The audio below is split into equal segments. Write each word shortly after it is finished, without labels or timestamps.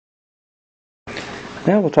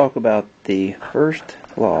Now we'll talk about the first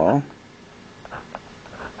law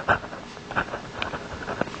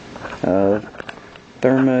of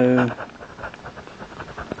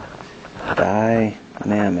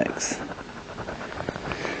thermodynamics.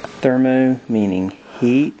 Thermo meaning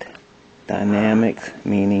heat, dynamics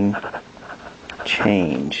meaning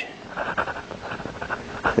change.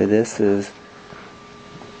 So this is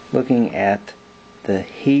looking at the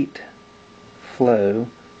heat flow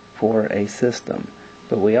for a system.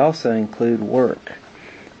 But we also include work.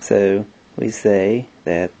 So we say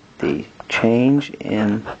that the change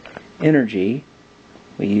in energy,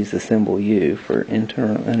 we use the symbol U for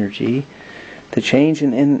internal energy, the change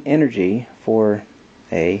in energy for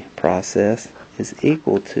a process is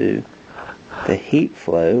equal to the heat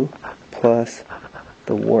flow plus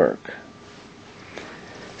the work.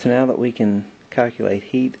 So now that we can calculate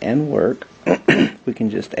heat and work, we can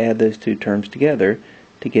just add those two terms together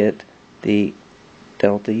to get the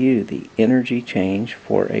delta U, the energy change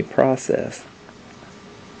for a process.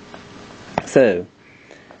 So,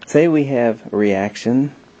 say we have a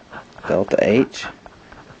reaction, delta H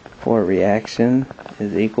for a reaction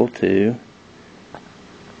is equal to,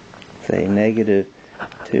 say, negative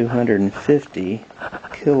 250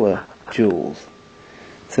 kilojoules.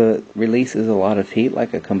 So it releases a lot of heat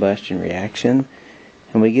like a combustion reaction,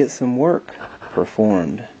 and we get some work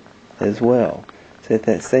performed as well. So if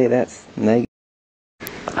that, say that's negative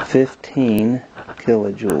 15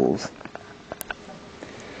 kilojoules.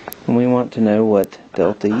 And we want to know what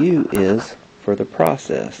delta U is for the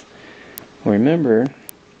process. Remember,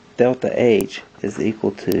 delta H is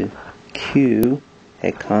equal to Q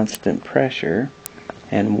at constant pressure,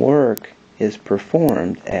 and work is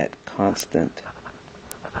performed at constant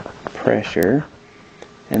pressure.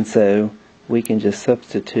 And so we can just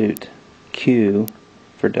substitute Q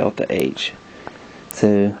for delta H.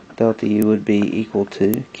 So delta U would be equal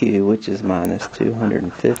to Q, which is minus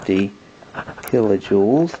 250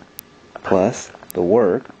 kilojoules, plus the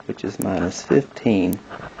work, which is minus 15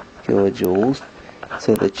 kilojoules.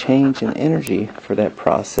 So the change in energy for that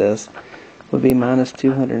process would be minus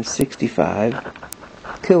 265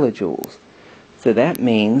 kilojoules. So that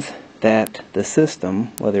means that the system,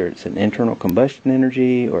 whether it's an internal combustion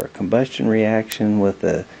energy or a combustion reaction with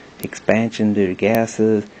the expansion due to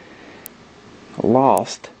gases,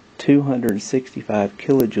 lost 265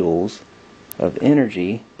 kilojoules of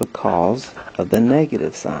energy because of the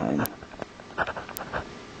negative sign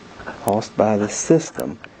lost by the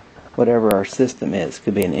system, whatever our system is.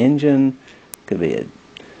 Could be an engine, could be a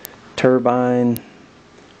turbine,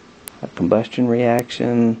 a combustion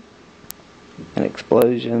reaction, an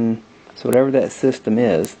explosion. So whatever that system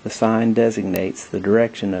is, the sign designates the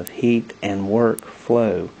direction of heat and work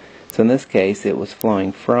flow. So in this case, it was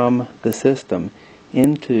flowing from the system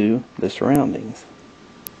into the surroundings.